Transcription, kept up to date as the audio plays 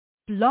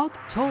Blog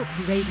Talk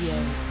Radio.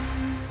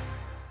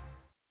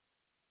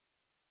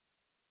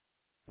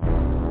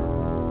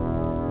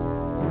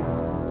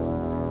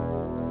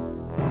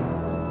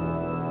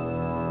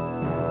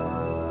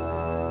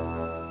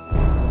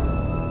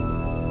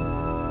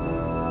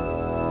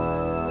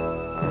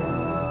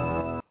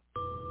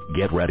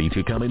 Get ready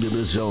to come into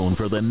the zone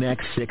for the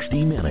next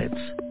 60 minutes.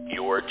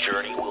 Your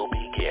journey will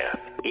begin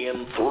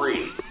in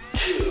 3,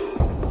 2,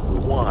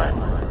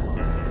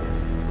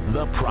 1.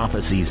 The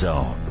Prophecy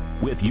Zone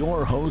with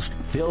your host,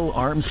 Phil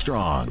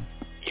Armstrong,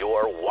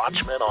 your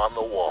watchman on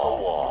the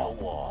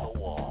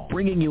wall,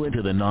 bringing you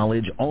into the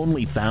knowledge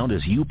only found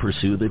as you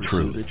pursue the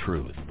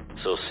truth.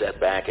 So sit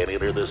back and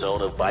enter the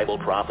zone of Bible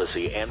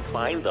prophecy and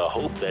find the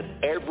hope that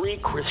every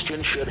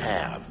Christian should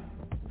have.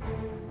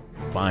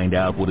 Find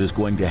out what is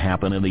going to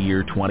happen in the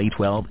year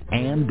 2012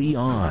 and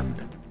beyond.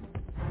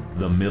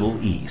 The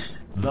Middle East,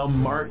 the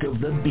mark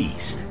of the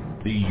beast,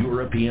 the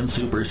European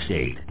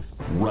superstate,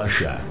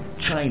 Russia,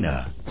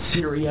 China,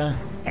 Syria,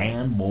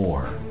 and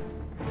more.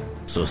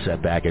 So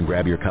sit back and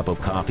grab your cup of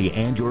coffee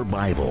and your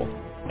Bible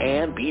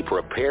and be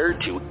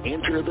prepared to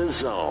enter the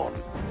zone.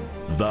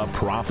 The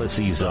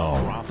Prophecy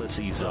Zone.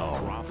 Prophecy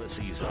Zone.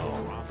 Prophecy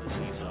Zone.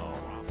 Prophecy Zone.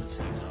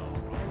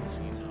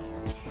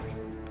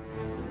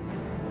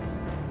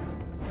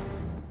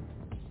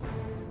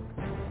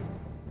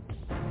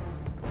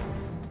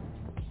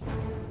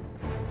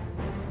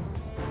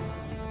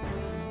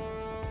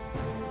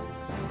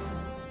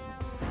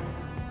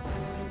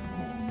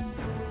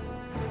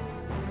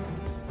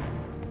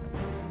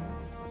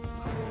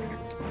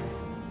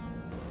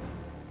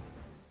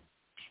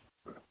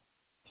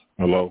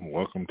 Hello,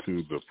 welcome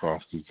to the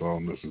Prophecy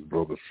Zone. This is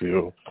Brother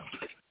Phil.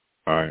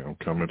 I am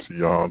coming to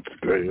y'all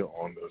today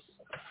on this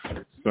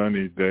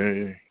sunny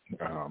day,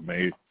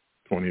 May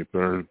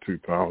 23rd,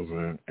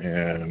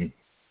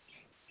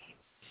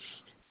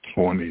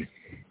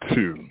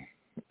 2022.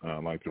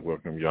 I'd like to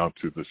welcome y'all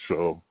to the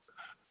show.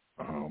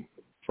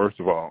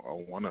 First of all, I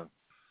want to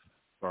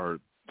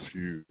start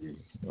to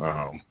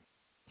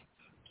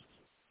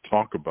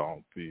talk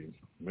about the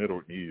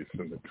Middle East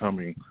and the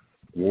coming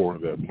war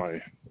that's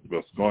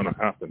going to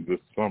happen this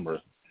summer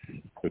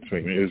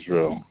between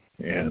Israel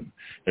and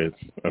its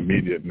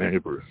immediate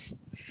neighbors.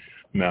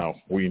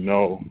 Now, we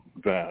know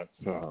that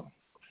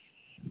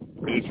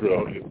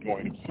Israel is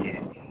going to,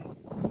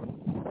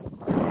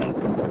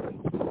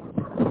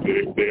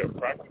 they are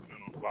practicing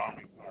on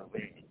bombing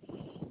Iran.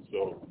 So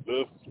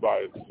this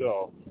by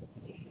itself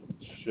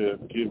should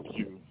give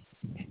you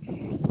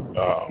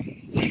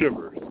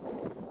shivers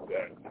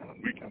that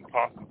we can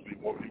possibly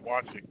will be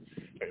watching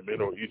a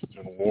Middle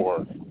Eastern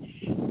war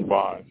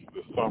by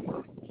the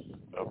summer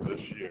of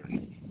this year.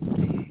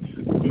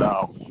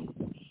 Now,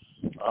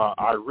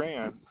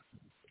 Iran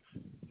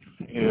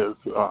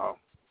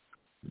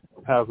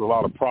has a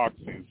lot of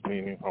proxies,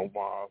 meaning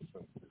Hamas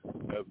and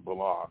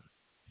Hezbollah,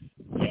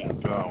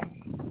 and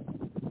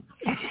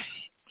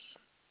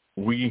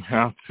we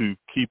have to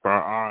keep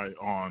our eye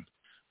on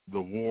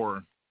the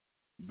war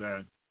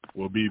that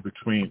will be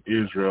between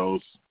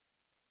Israel's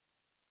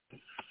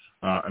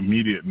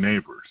immediate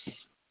neighbors,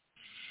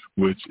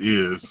 which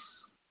is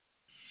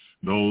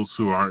those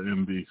who are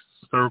in the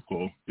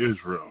circle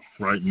Israel,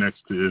 right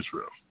next to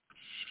Israel.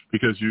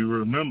 Because you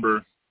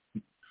remember,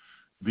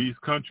 these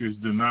countries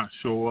did not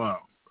show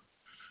up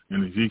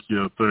in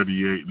Ezekiel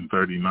 38 and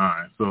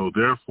 39. So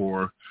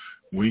therefore,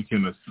 we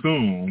can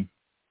assume,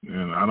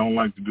 and I don't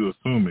like to do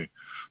assuming,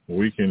 but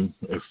we can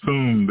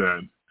assume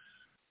that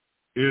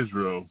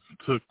Israel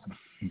took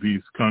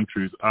these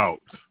countries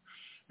out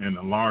and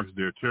enlarged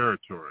their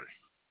territory.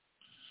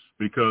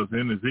 Because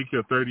in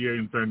Ezekiel 38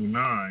 and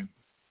 39,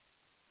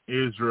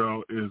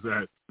 Israel is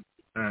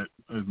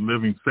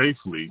living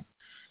safely,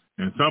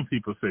 and some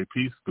people say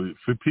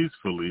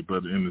peacefully,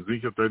 but in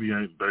Ezekiel 38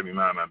 and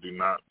 39, I do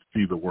not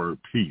see the word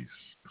peace.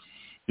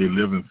 They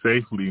living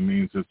safely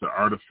means it's an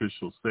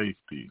artificial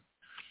safety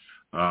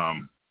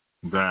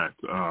that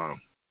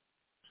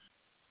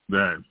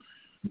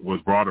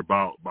was brought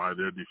about by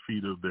their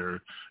defeat of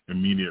their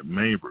immediate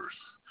neighbors.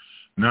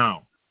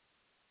 Now,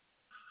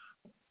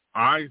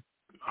 I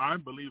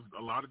believe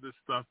a lot of this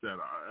stuff that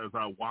as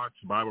I watch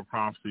Bible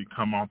prophecy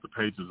come off the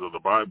pages of the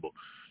Bible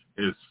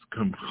is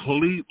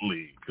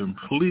completely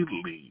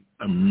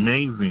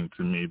amazing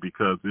to me,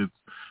 because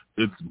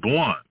it's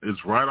blunt.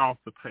 It's right off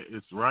the page.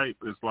 It's right.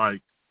 It's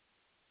like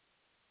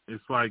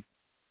if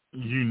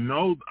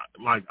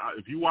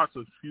you watch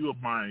a few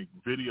of my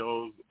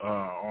videos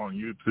on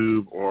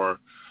YouTube, or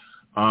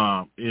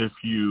if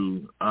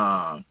you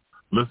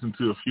listen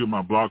to a few of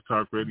my Blog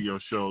Talk Radio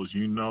shows,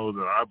 you know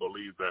that I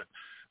believe that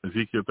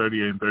Ezekiel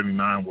 38 and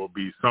 39 will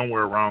be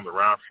somewhere around the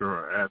rapture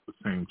or at the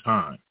same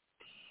time.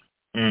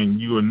 And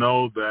you will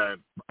know that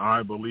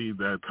I believe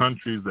that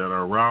countries that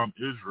are around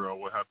Israel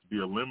will have to be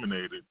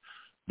eliminated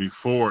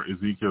before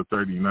Ezekiel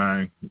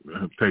 39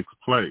 takes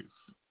place.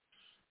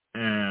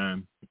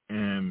 And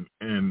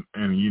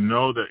you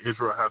know that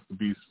Israel has to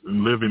be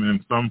living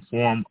in some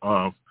form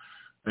of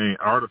an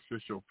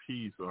artificial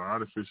peace or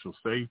artificial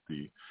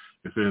safety.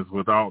 It says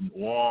without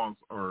walls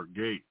or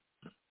gates.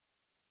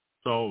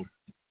 So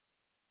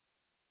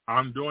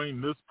I'm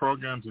doing this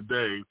program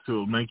today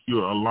to make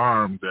you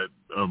alarmed,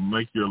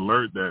 make you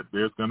alert that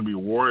there's going to be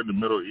war in the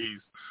Middle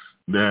East,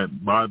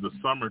 that by the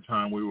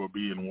summertime we will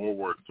be in World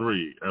War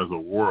III as a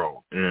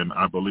world. And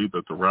I believe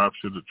that the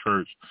rapture of the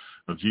Church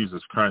of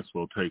Jesus Christ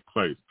will take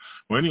place.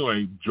 Well,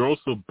 anyway,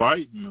 Joseph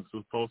Biden is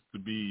supposed to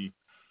be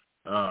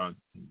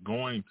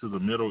going to the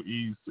Middle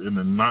East in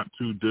the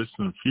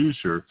not-too-distant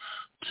future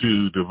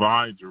to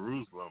divide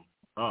Jerusalem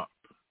up.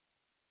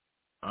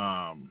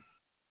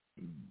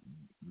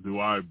 Do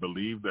I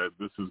believe that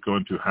this is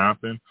going to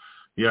happen?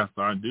 Yes,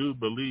 I do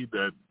believe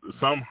that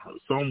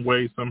some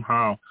way,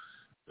 somehow,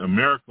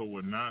 America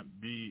would not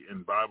be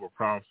in Bible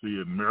prophecy,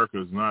 and America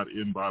is not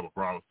in Bible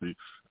prophecy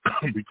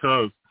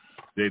because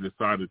they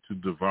decided to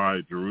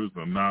divide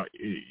Jerusalem. Now,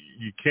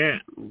 you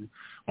can't,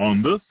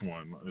 on this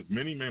one, as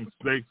many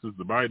mistakes as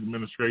the Biden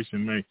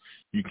administration made,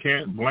 you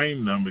can't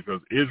blame them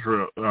because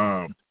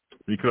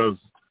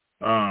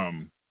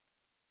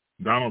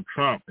Donald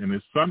Trump and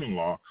his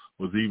son-in-law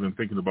was even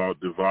thinking about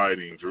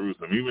dividing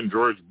Jerusalem. Even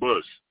George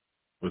Bush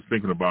was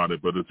thinking about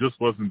it, but it just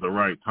wasn't the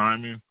right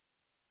timing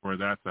for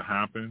that to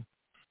happen.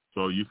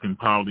 So you can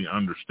probably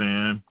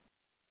understand.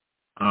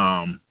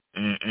 And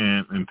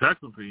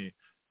technically,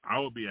 I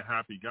would be a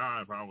happy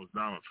guy if I was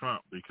Donald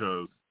Trump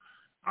because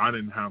I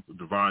didn't have to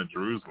divide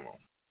Jerusalem.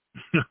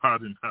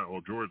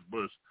 Or George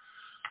Bush,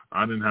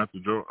 I didn't have to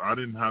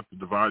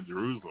divide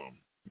Jerusalem.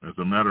 As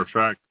a matter of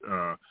fact,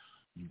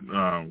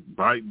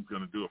 Biden's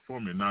going to do it for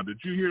me. Now,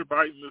 did you hear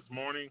Biden this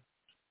morning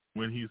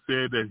when he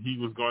said that he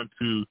was going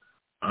to,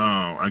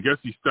 I guess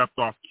he stepped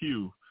off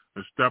cue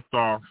or stepped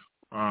off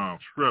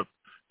script,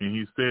 and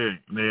he said,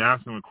 they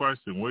asked him a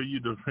question, will you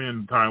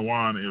defend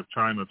Taiwan if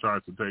China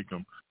tries to take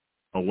them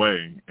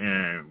away?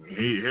 And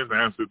his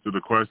answer to the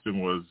question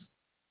was,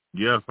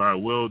 yes, I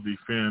will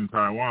defend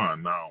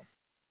Taiwan. Now,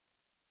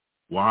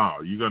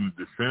 wow, you're going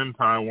to defend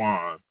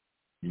Taiwan.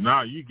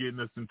 Now you're getting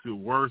us into a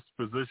worse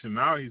position.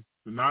 Now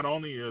not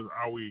only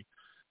are we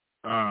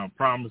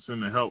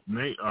promising to help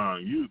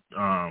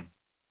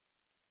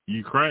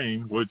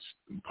Ukraine, which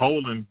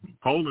Poland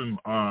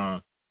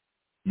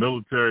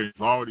military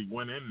already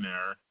went in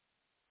there,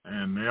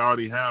 and they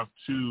already have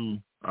 2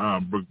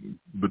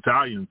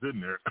 battalions in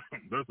there.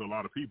 There's a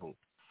lot of people.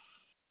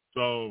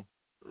 So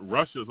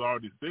Russia's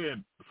already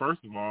said,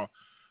 first of all,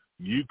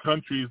 you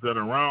countries that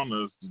are around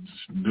us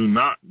do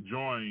not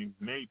join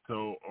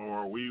NATO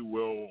or we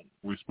will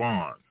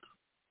respond.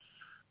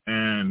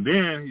 And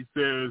then he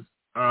says,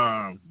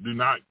 do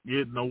not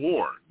get in a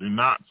war. Do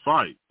not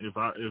fight. If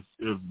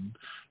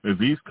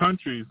these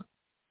countries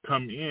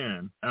come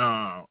in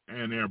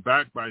and they're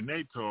backed by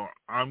NATO,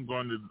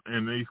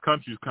 and these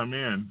countries come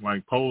in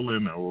like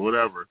Poland or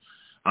whatever,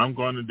 I'm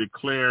going to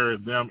declare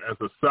them as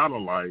a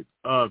satellite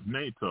of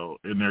NATO,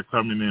 and they're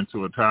coming in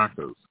to attack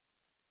us.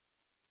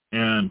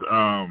 And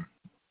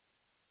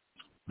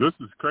this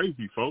is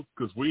crazy, folks,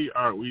 because we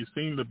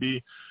seem to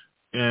be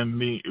in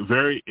the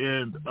very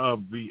end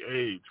of the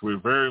age. We're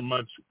very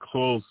much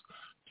close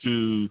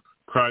to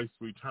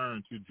Christ's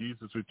return, to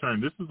Jesus'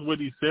 return. This is what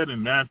he said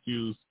in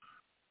Matthew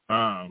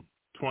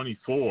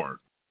 24,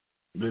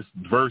 this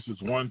verses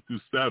 1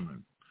 through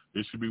 7.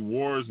 There should be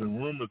wars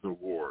and rumors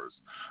of wars.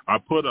 I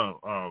put a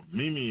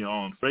meme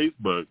on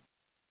Facebook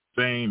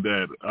saying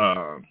that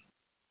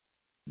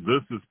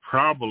this is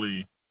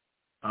probably,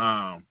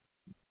 this.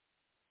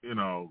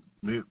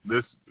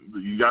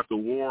 You got the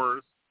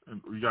wars, and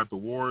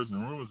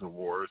rumors of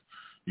wars.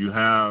 You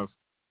have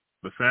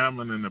the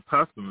famine and the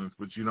pestilence,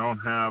 but you don't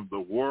have the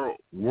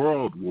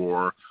world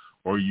war,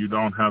 or you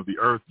don't have the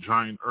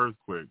giant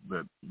earthquake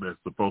that's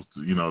supposed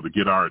to, to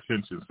get our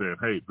attention, saying,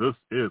 hey, this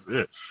is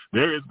it.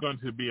 There is going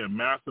to be a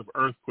massive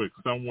earthquake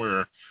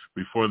somewhere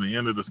before the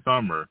end of the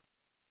summer,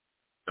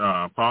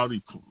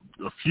 probably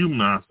a few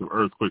massive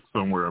earthquakes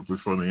somewhere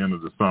before the end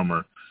of the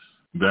summer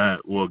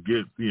that will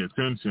get the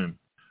attention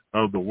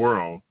of the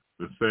world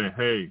to say,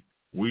 hey,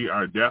 we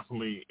are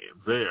definitely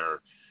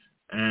there,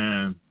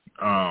 and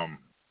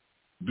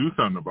do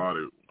something about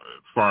it.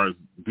 As far as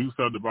do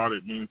something about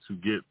it means to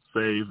get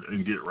saved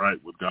and get right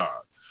with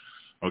God.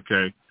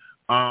 Okay.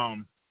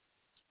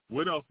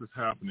 What else is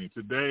happening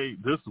today,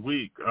 this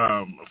week,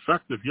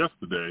 effective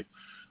yesterday,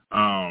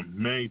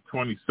 May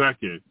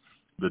 22nd,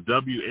 the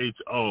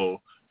WHO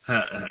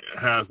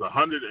has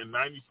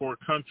 194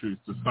 countries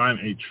to sign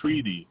a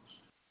treaty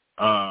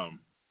to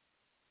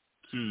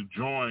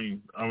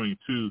join.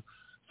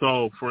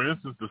 So, for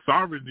instance, the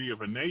sovereignty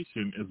of a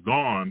nation is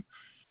gone,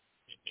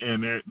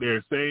 and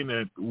they're saying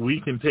that we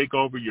can take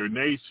over your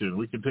nation,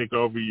 we can take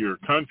over your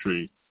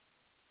country,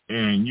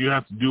 and you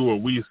have to do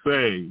what we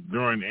say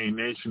during a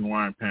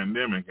nationwide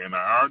pandemic. And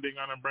are they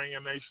going to bring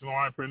a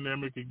nationwide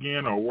pandemic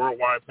again, or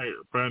worldwide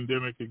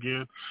pandemic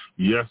again?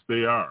 Yes,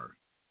 they are.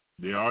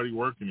 They're already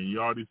working, and you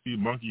already see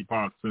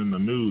monkeypox in the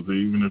news,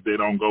 even if they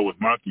don't go with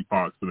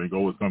monkeypox and they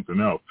go with something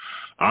else.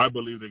 I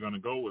believe they're going to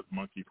go with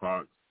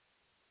monkeypox,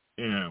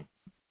 and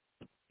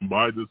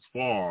by this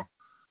fall,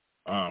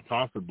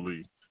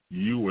 possibly,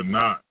 you will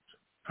not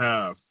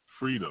have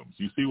freedoms.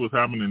 You see what's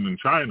happening in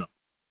China.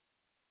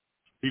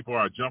 People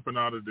are jumping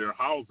out of their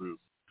houses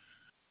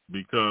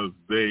because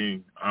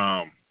they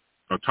are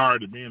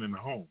tired of being in the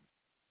home.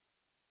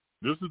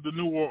 This is the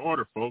New World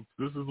Order, folks.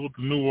 This is what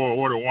the New World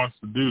Order wants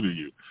to do to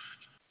you.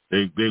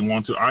 They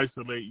want to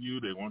isolate you.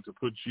 They want to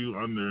put you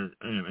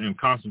in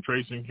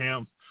concentration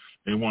camps.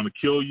 They want to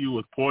kill you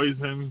with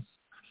poisons.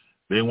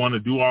 They want to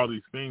do all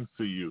these things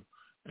to you.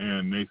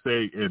 And they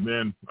say, and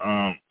then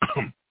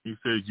he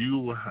says,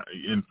 you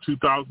in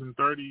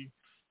 2030,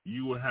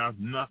 you will have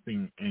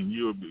nothing, and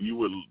you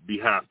will be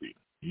happy.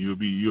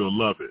 You'll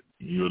love it.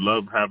 You'll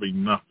love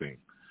having nothing.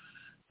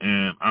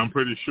 And I'm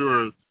pretty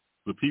sure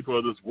the people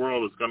of this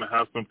world is going to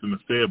have something to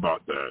say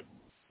about that.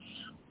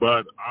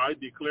 But I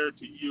declare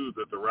to you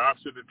that the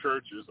rapture of the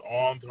church is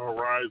on the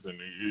horizon.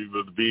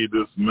 Either be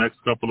this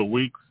next couple of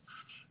weeks,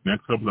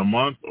 next couple of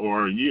months,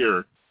 or a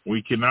year.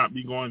 We cannot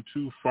be going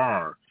too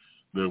far.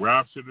 The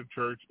rapture of the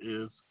church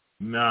is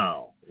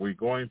now. We're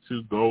going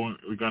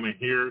to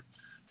hear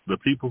the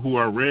people who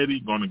are ready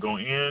going to go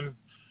in,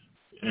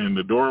 and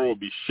the door will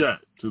be shut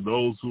to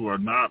those who are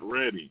not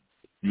ready.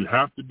 You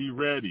have to be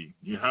ready.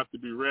 You have to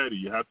be ready.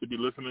 You have to be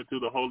listening to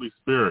the Holy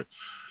Spirit.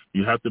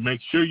 You have to make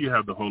sure you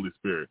have the Holy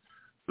Spirit.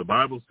 The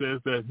Bible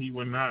says that he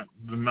will not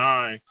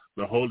deny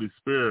the Holy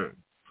Spirit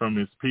from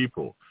his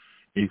people.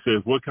 He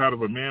says, what kind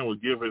of a man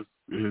would give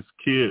his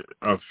kid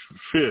a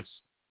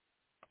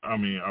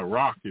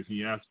rock if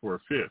he asks for a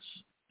fish?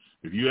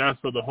 If you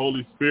ask for the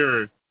Holy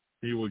Spirit,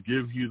 he will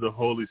give you the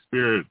Holy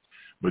Spirit.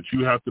 But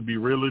you have to be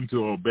willing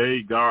to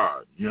obey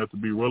God. You have to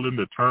be willing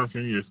to turn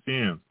from your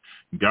sins.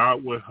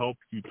 God will help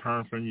you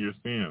turn from your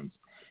sins.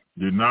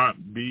 Do not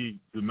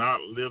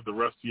live the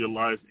rest of your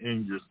life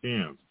in your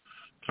sins.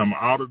 Come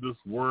out of this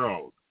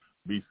world.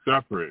 Be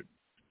separate.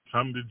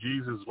 Come to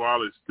Jesus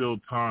while it's still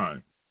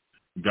time.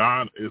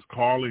 God is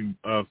calling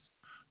us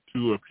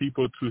to a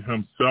people to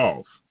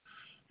himself.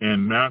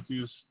 In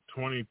Matthew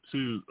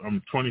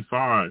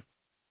 25,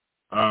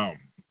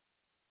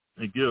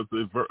 it gives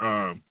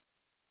a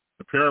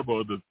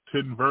parable of the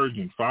 10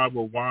 virgins. 5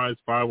 were wise,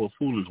 5 were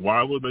foolish.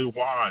 Why were they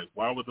wise?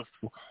 Why were the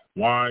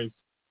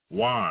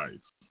wise?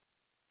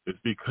 It's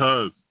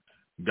because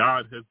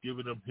God has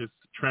given them his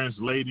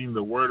translating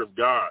the word of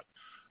God.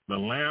 The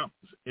lamp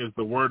is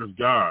the word of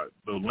God.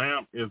 The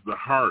lamp is the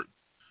heart.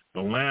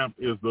 The lamp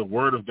is the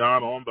word of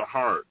God on the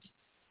heart.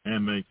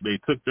 And they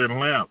took their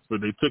lamps,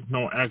 but they took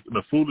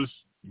the foolish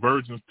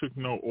virgins took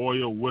no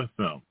oil with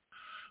them.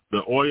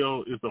 The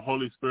oil is the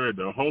Holy Spirit.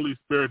 The Holy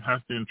Spirit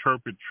has to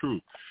interpret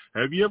truth.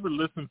 Have you ever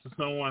listened to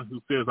someone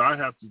who says, I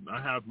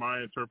have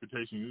my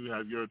interpretation, you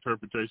have your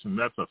interpretation?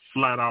 That's a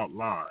flat-out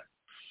lie.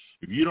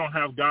 If you don't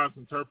have God's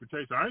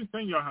interpretation, I ain't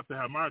saying y'all have to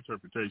have my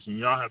interpretation.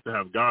 Y'all have to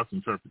have God's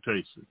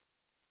interpretation.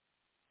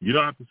 You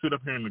don't have to sit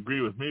up here and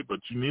agree with me, but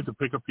you need to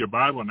pick up your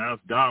Bible and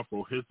ask God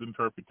for his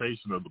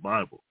interpretation of the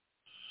Bible.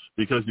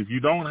 Because if you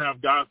don't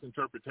have God's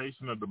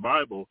interpretation of the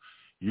Bible,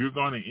 you're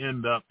going to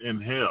end up in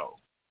hell.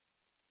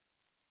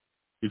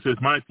 He says,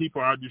 my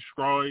people are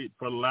destroyed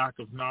for lack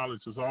of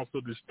knowledge. It's also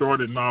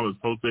distorted knowledge,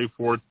 Hosea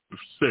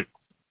 4:6.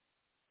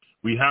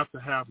 We have to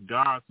have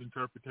God's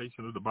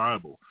interpretation of the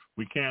Bible.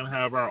 We can't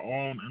have our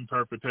own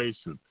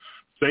interpretation.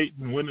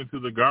 Satan went into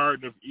the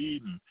Garden of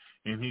Eden,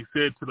 and he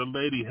said to the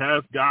lady,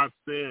 has God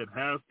said,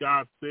 has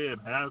God said,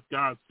 has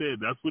God said.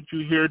 That's what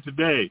you hear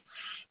today.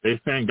 They're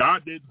saying,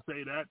 God didn't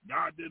say that.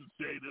 God didn't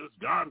say this.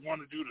 God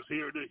wanted you to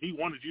hear this. He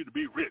wanted you to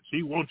be rich.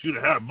 He wants you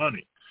to have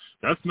money.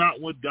 That's not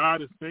what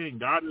God is saying.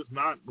 God does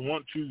not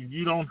want you.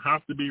 You don't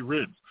have to be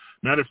rich.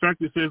 Matter of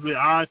fact, it says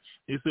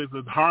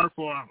it's hard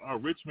for a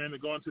rich man to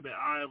go into the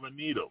eye of a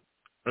needle.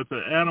 That's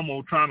an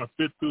animal trying to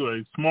fit through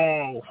a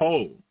small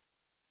hole.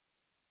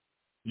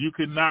 You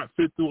cannot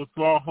fit through a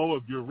small hole.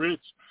 If you're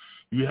rich,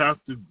 you have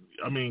to,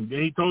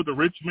 he told the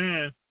rich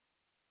man,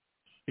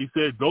 he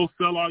said, go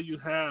sell all you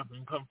have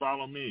and come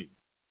follow me.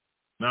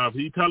 Now, if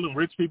he's telling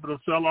rich people to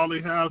sell all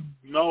they have,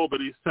 no,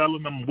 but he's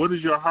telling them, what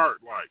is your heart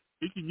like?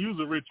 He can use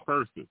a rich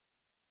person.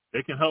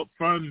 They can help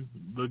fund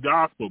the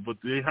gospel, but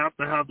they have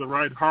to have the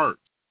right heart.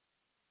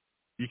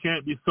 You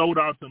can't be sold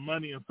out to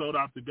money and sold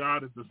out to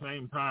God at the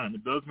same time.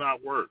 It does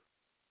not work.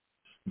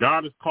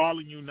 God is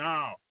calling you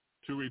now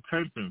to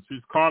repentance.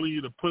 He's calling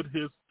you to put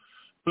him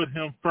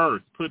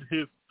first, put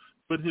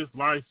his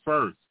life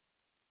first.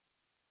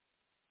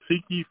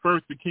 Seek ye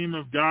first the kingdom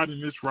of God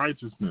and his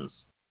righteousness.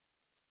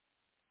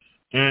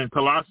 And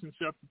Colossians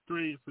chapter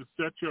 3 says,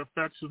 set your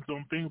affections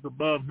on things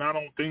above, not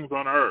on things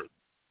on earth.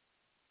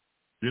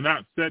 Do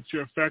not set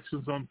your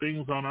affections on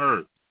things on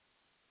earth.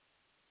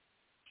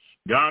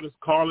 God is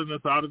calling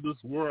us out of this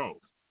world.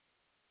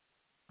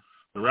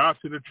 The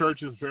rapture of the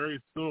church is very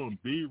soon.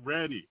 Be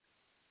ready.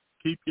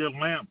 Keep your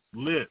lamps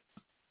lit.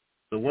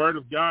 The word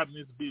of God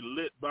needs to be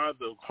lit by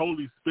the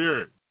Holy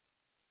Spirit.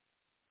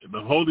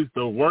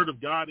 The word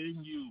of God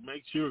in you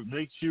makes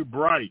you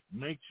bright,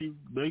 makes you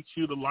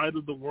the light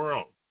of the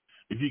world.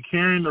 If you're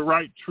carrying the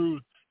right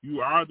truth,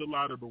 you are the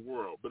light of the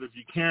world. But if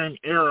you're carrying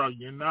error,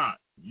 you're not.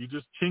 You're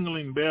just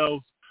tingling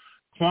bells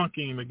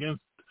clunking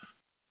against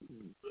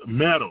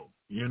metal.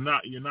 You're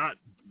not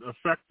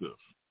effective.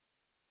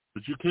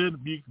 But you can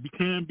be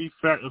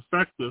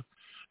effective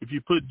if you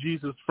put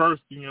Jesus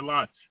first in your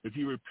life, if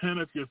you repent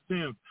of your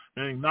sins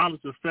and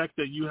acknowledge the fact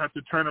that you have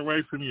to turn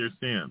away from your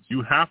sins.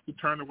 You have to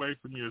turn away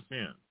from your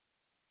sins.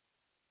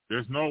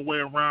 There's no way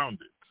around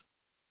it.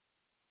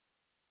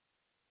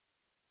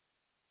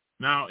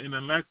 Now, in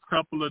the next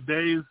couple of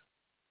days,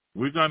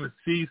 we're going to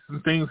see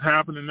some things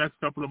happen in the next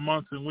couple of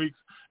months and weeks.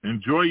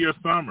 Enjoy your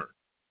summer.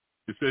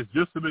 It says,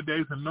 just in the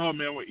days of Noah,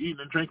 man, we're eating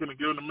and drinking and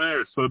giving in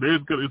marriage. So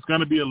it's going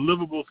to be a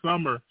livable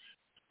summer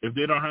if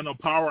they don't have no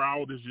power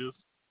outages.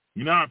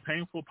 You know how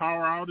painful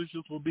power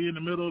outages will be in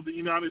the middle of the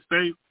United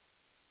States?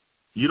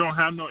 You don't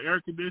have no air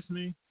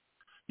conditioning.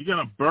 You're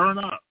going to burn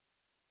up.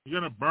 You're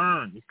going to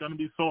burn. It's going to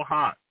be so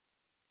hot.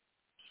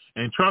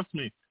 And trust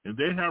me, if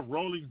they have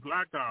rolling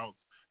blackouts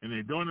and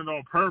they're doing it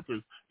on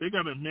purpose, they're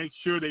going to make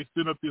sure they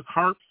send up this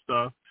HARP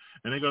stuff,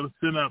 and they're going to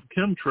send up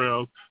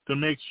chemtrails to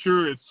make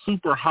sure it's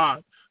super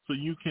hot so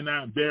you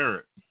cannot bear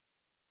it.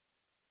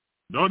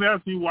 Don't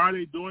ask me why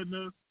they're doing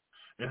this.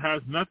 It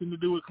has nothing to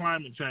do with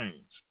climate change.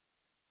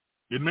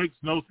 It makes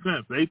no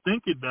sense. They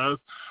think it does,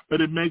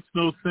 but it makes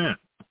no sense.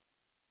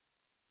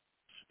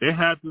 They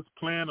had this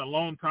plan a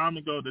long time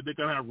ago that they're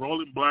going to have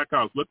rolling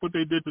blackouts. Look what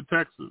they did to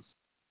Texas.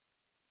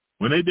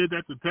 When they did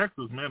that to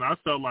Texas, man, I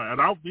felt like,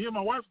 and me and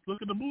my wife was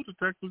looking to move to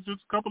Texas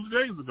just a couple of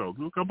days ago,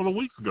 just a couple of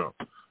weeks ago.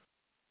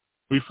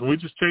 We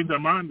just changed our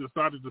mind and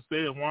decided to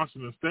stay in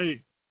Washington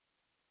State.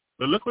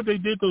 But look what they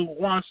did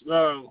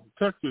to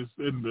Texas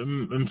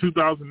in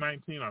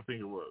 2019, I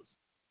think it was.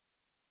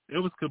 It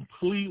was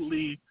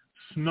completely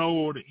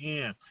snowed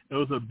in. It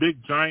was a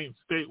big, giant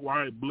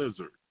statewide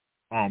blizzard,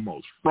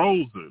 almost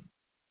frozen.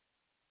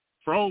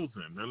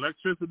 The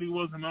electricity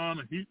wasn't on.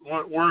 The heat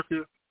wasn't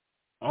working.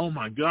 Oh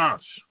my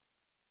gosh!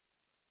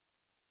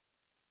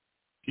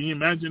 Can you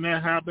imagine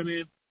that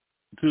happening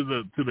to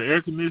the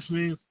air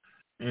conditioning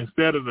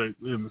instead of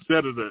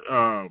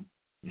the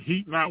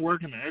heat not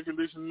working, the air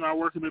conditioning not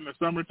working in the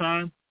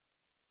summertime?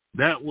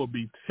 That will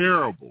be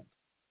terrible.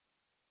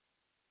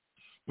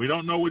 We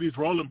don't know where these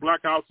rolling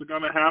blackouts are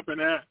going to happen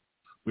at.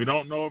 We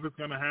don't know if it's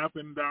going to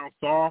happen down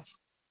south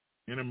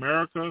in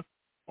America,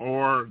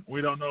 or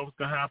we don't know if it's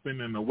going to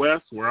happen in the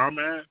West where I'm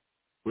at.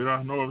 We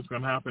don't know if it's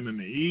going to happen in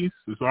the East.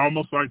 It's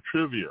almost like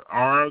trivia. Or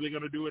are they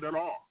going to do it at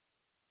all?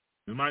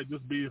 It might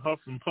just be huff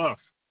and puff,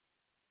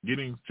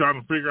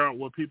 trying to figure out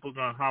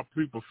how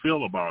people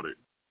feel about it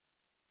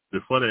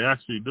before they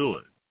actually do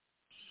it.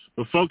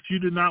 But folks, you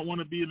do not want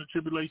to be in the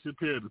tribulation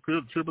period.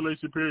 The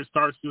tribulation period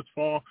starts this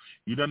fall.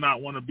 You do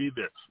not want to be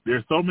there.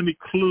 There's so many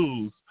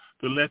clues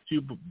to let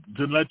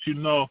you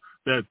know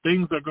that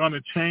things are going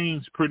to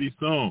change pretty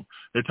soon.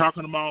 They're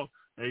talking about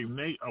a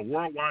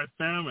worldwide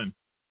famine,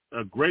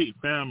 a great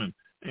famine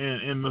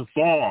in the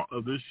fall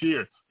of this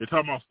year. They're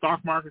talking about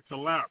stock market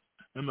collapse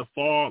in the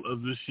fall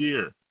of this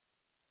year.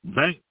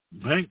 Bank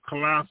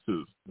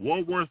collapses.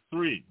 World War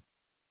III.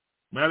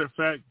 Matter of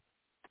fact,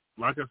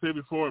 like I said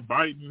before,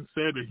 Biden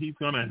said that he's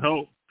going to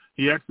help.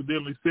 He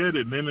accidentally said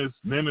it, and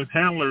then his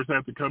handlers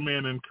had to come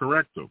in and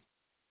correct him.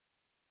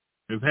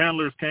 His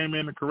handlers came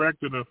in and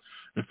corrected him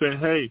and said,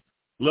 hey,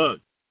 look,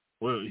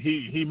 well,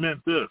 he meant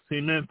this.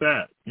 He meant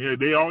that. Yeah,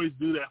 they always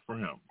do that for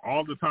him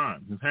all the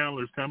time. His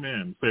handlers come in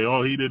and say,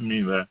 oh, he didn't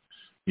mean that.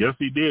 Yes,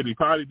 he did. He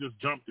probably just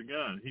jumped the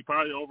gun. He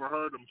probably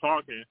overheard them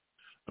talking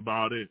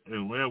about it,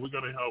 and, well, we're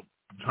going to help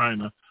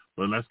China,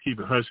 but let's keep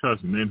it hush-hush.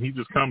 And then he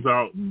just comes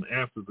out and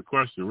answers the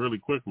question really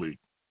quickly.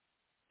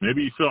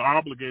 Maybe he feel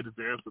obligated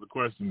to answer the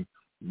question,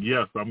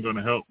 yes, I'm going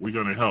to help. We're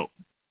going to help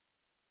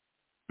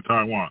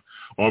Taiwan.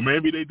 Or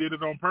maybe they did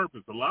it on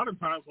purpose. A lot of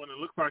times when it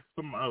looks like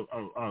some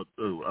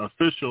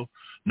official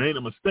made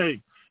a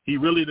mistake, he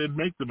really didn't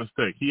make the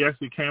mistake. He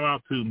actually came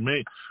out to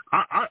make.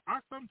 I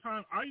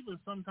even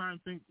sometimes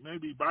think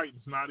maybe Biden's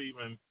not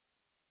even.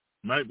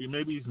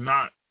 Maybe he's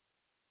not.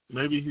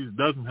 Maybe he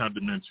doesn't have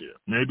dementia.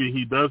 Maybe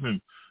he doesn't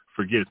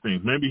forget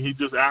things. Maybe he's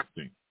just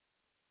acting.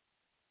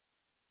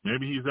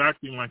 Maybe he's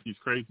acting like he's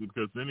crazy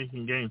because then he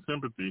can gain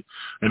sympathy,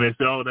 and they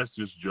say, "Oh, that's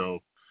just Joe."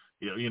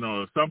 You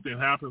know, if something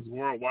happens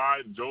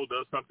worldwide and Joe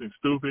does something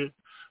stupid,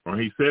 or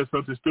he says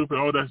something stupid,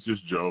 oh, that's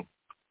just Joe.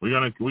 We're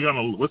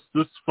gonna let's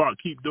just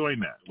keep doing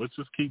that. Let's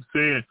just keep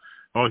saying,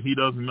 oh, he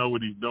doesn't know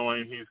what he's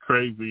doing. He's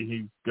crazy.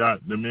 He's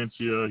got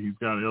dementia. He's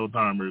got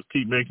Alzheimer's.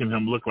 Keep making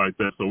him look like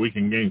that so we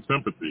can gain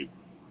sympathy.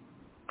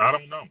 I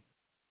don't know.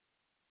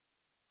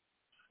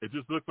 It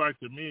just looks like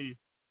to me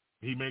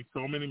he makes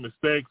so many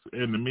mistakes,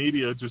 and the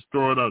media just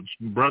throw it up,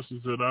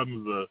 brushes it under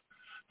the.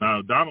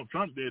 Now Donald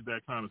Trump did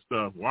that kind of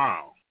stuff.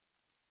 Wow.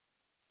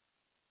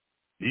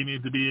 He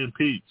needs to be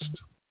impeached.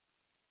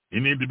 He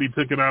needs to be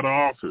taken out of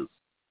office.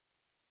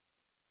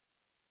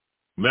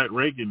 Let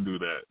Reagan do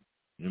that.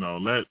 You know,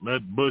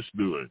 let Bush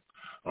do it.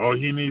 Oh,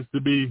 he needs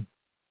to be.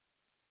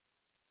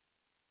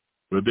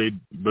 But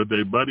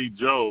they buddy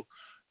Joe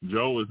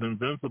is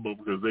invincible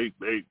because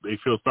they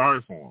feel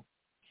sorry for him.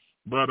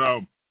 But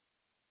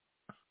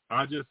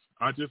I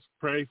just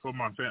pray for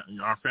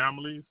our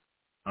families.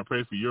 I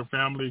pray for your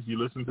family. If you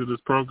listen to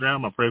this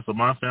program, I pray for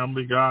my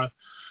family, God,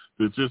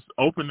 to just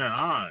open their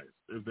eyes.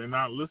 If they're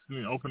not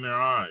listening, open their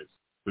eyes.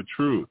 The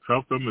truth.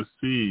 Help them to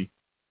see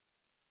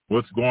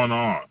what's going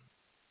on,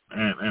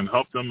 and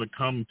help them to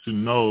come to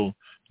know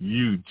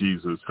you,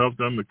 Jesus. Help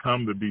them to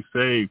come to be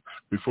saved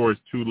before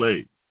it's too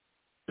late.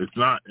 It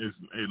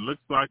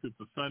looks like it's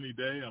a sunny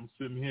day. I'm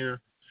sitting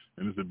here,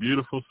 and it's a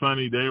beautiful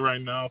sunny day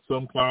right now.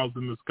 Some clouds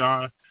in the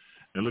sky.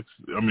 It looks.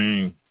 I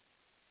mean,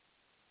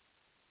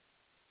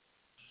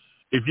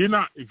 if you're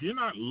not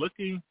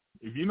looking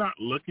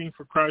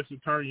for Christ's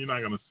return, you're not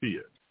going to see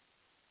it.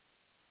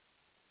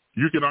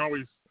 You can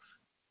always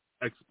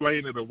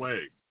explain it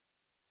away.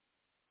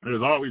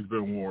 There's always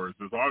been wars.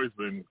 There's always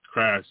been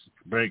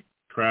bank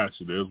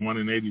crashes. There's one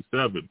in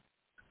 87.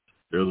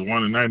 There's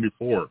one in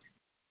 94.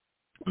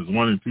 There's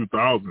one in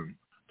 2000,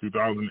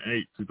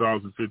 2008,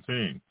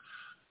 2015.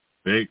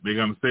 They're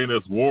going to say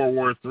that's World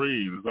War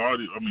III.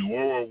 World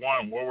War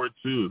I, World War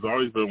II. There's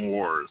always been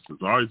wars. There's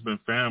always been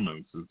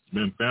famines. It's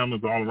been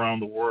famines all around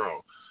the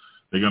world.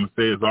 They're going to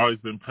say it's always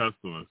been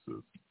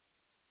pestilences.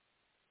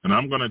 And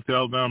I'm going to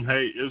tell them,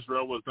 hey,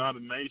 Israel was not a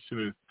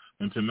nation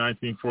until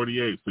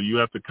 1948, so you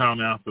have to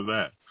count after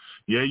that.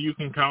 Yeah, you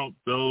can count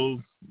those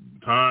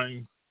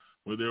times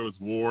where there was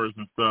wars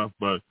and stuff,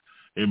 but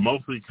it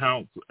mostly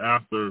counts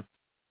after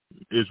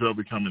Israel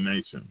become a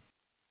nation.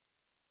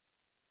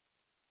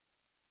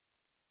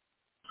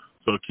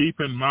 So keep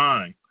in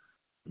mind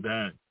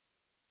that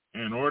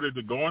in order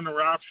to go in the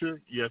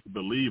rapture, you have to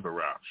believe a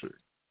rapture.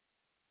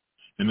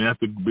 And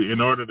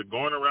in order to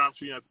go in the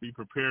rapture, you have to be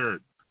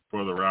prepared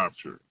for the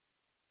rapture.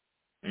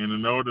 And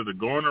in order to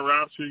go in the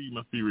rapture, you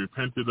must be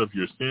repentant of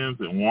your sins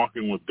and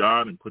walking with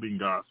God and putting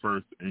God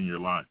first in your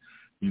life.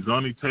 He's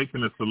only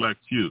taking a select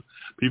few.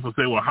 People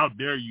say, well, how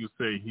dare you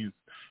say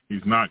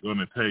he's not going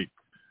to take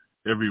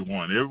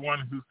everyone.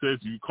 Everyone who says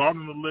you call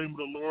on the name of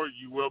the Lord,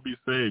 you will be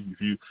saved.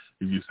 If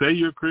you say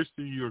you're a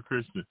Christian, you're a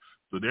Christian.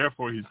 So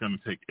therefore, he's going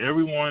to take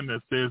everyone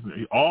that says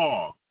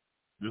all.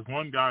 This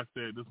one guy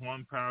said, this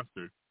one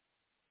pastor,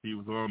 he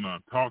was on a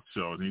talk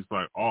show, and he's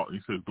like, he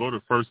says, go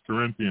to 1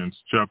 Corinthians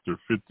chapter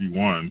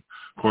 51.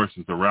 Of course,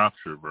 it's the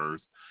rapture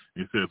verse.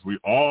 He says, we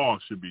all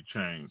should be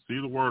changed.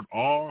 See the word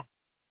all?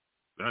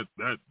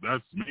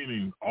 That's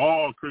meaning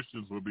all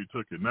Christians will be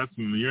taken.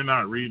 You're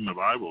not reading the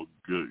Bible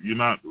good. You're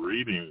not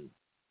reading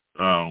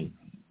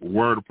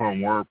word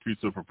upon word,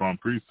 precept upon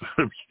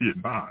precept. You're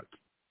not.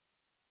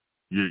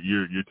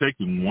 You're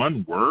taking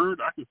one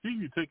word. I can see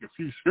you take a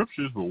few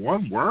scriptures, but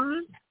one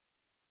word,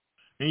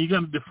 and you're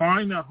going to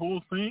define that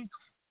whole thing.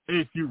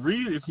 If you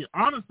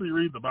honestly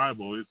read the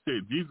Bible, it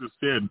said Jesus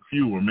said,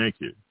 "Few will make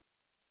it."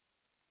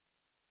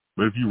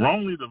 But if you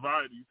wrongly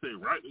divide, you say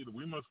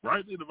we must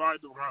rightly divide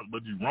the word,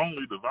 but you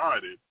wrongly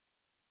divide it.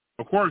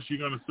 Of course,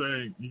 you're not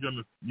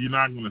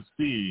going to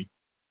see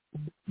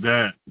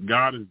that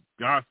God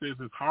says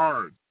it's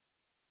hard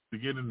to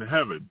get into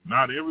heaven.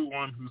 Not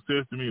everyone who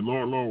says to me,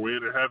 "Lord, Lord, we're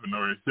in heaven,"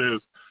 or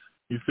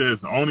he says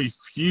only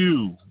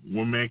few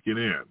will make it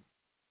in.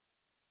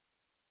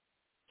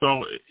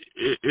 So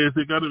is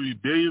it going to be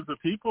billions of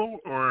people,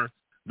 or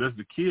does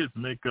the kids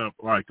make up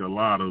like a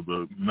lot of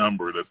the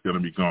number that's going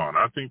to be gone?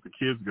 I think the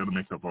kids are going to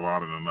make up a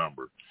lot of the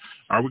number.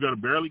 Are we going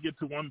to barely get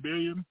to 1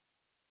 billion?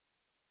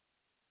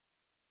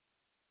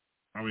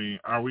 I mean,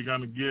 are we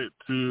going to get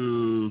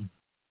to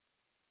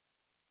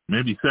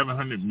maybe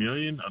 700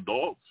 million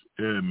adults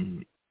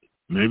and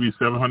maybe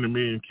 700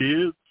 million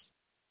kids?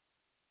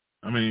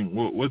 I mean,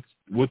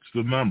 what's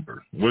the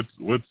number? What's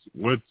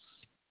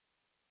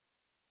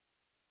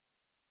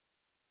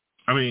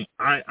I mean,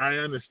 I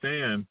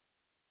understand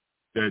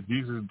that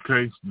Jesus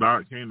Christ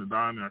came to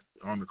die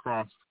on the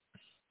cross,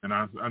 and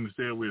I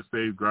understand we're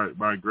saved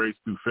by grace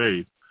through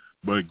faith,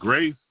 but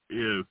grace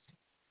is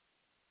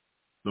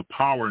the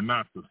power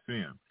not to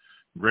sin.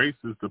 Grace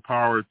is the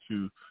power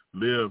to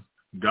live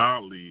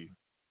godly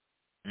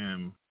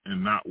and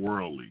not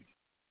worldly.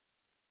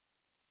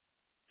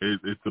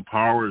 It's the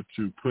power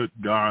to put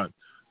God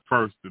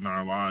first in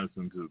our lives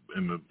and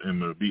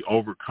to be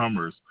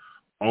overcomers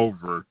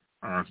over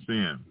our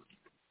sins.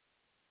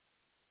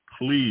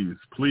 Please,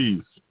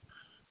 please,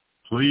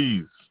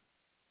 please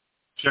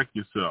check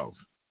yourself.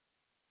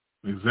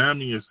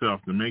 Examine yourself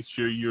to make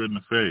sure you're in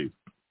the faith.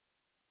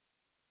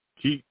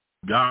 Keep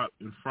God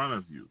in front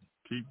of you.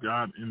 Keep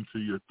God into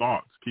your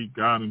thoughts. Keep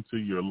God into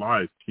your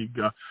life.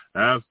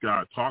 Ask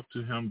God. Talk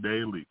to him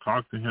daily.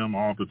 Talk to him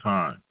all the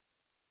time.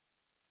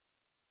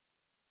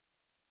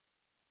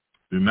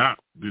 Do not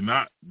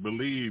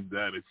believe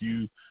that if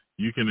you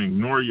can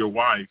ignore your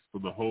wife for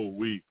the whole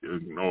week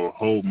or a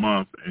whole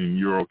month and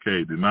you're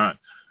okay. Do not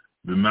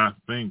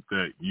think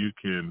that you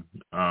can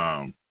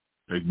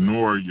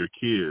ignore your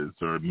kids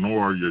or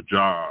ignore your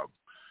job.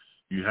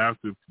 You have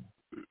to,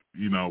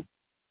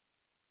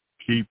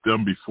 keep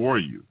them before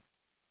you.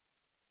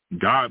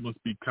 God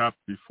must be kept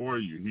before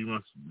you. He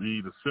must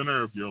be the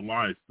center of your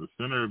life, the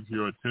center of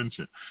your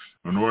attention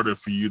in order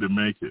for you to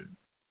make it.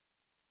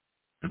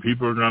 And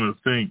people are going to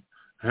think,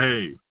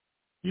 hey,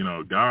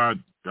 God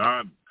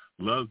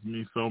loves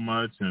me so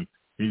much, and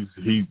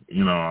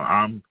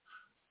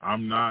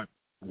I'm not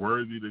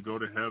worthy to go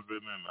to heaven,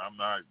 and I'm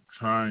not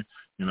trying,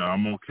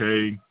 I'm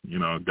okay,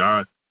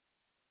 God.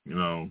 you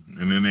know,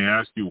 and then they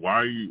ask you,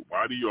 why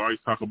do you always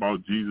talk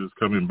about Jesus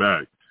coming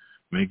back?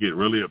 And they get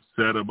really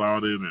upset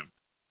about it, and,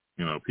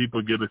 you know,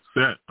 people get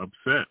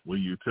upset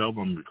when you tell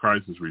them that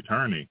Christ is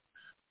returning.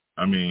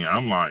 I mean,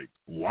 I'm like,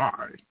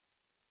 why?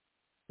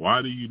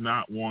 Why do you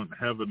not want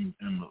heaven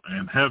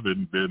and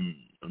heaven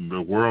than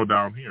the world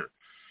down here?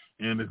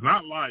 And it's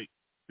not like,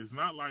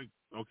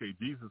 okay,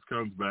 Jesus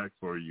comes back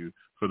for you,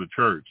 for the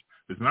church.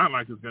 It's not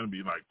like it's going to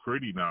be like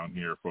pretty down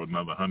here for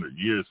another 100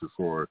 years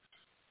before,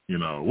 you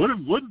know, what if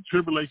the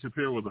tribulation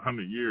period was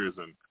 100 years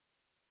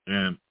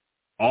and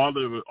all of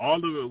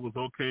it was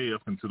okay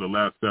up until the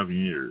last 7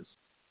 years?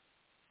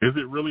 Is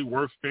it really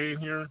worth staying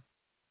here?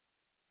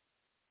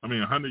 I mean,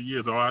 100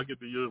 years, I get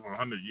to live for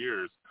 100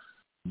 years,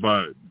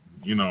 but,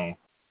 you know,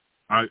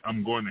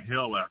 I'm going to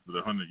hell after the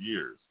 100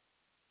 years.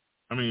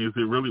 I mean, is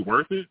it really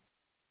worth it?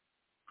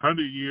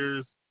 100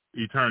 years,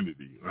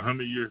 eternity.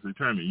 100 years,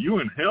 eternity.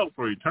 You're in hell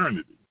for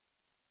eternity.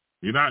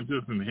 You're not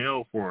just in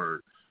hell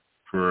for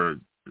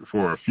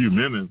a few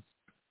minutes.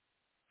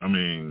 I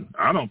mean,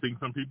 I don't think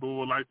some people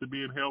would like to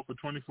be in hell for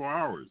 24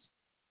 hours.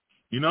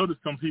 You notice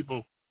some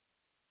people,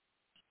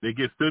 they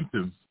get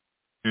sentenced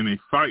and they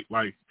fight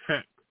like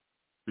heck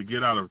to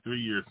get out of a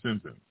 3-year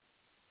sentence.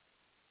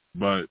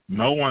 But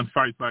no one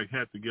fights like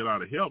heck to get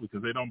out of hell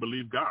because they don't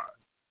believe God.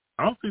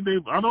 I don't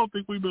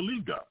think we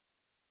believe God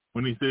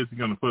when he says he's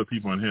going to put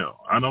people in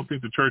hell. I don't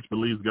think the church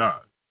believes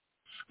God.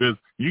 Because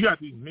you got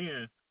these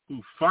men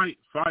who fight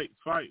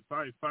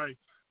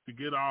to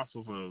get off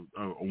of a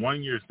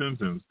 1-year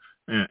sentence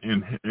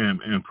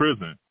in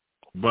prison.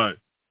 But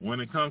when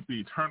it comes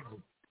to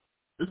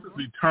this is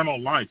eternal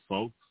life,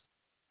 folks.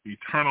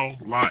 Eternal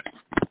life.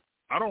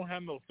 I don't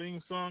have no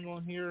theme song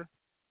on here.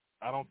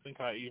 I don't think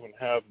I even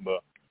have the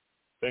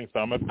thing, so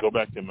I'm going to go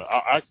back in.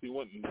 I actually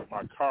went in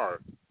my car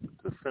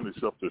to finish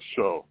up the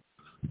show.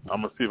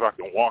 I'm going to see if I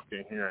can walk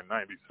in here in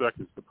 90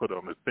 seconds to put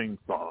on the theme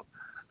song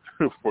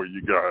for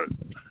you guys.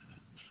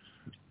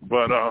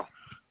 But,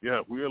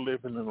 yeah, we are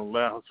living in the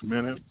last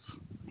minutes,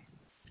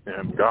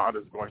 and God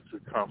is going to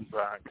come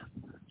back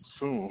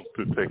soon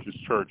to take his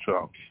church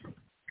out.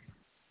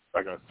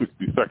 I got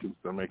 60 seconds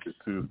to make it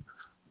to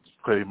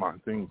play my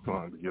theme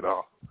song to get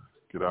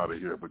out of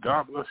here. But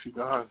God bless you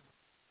guys.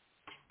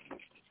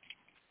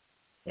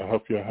 I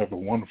hope you have a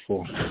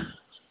wonderful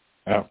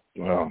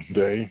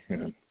day,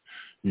 and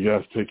you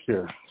guys take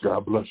care.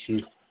 God bless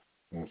you,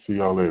 and see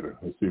y'all later.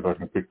 Let's see if I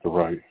can pick the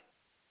right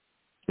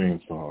theme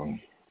song.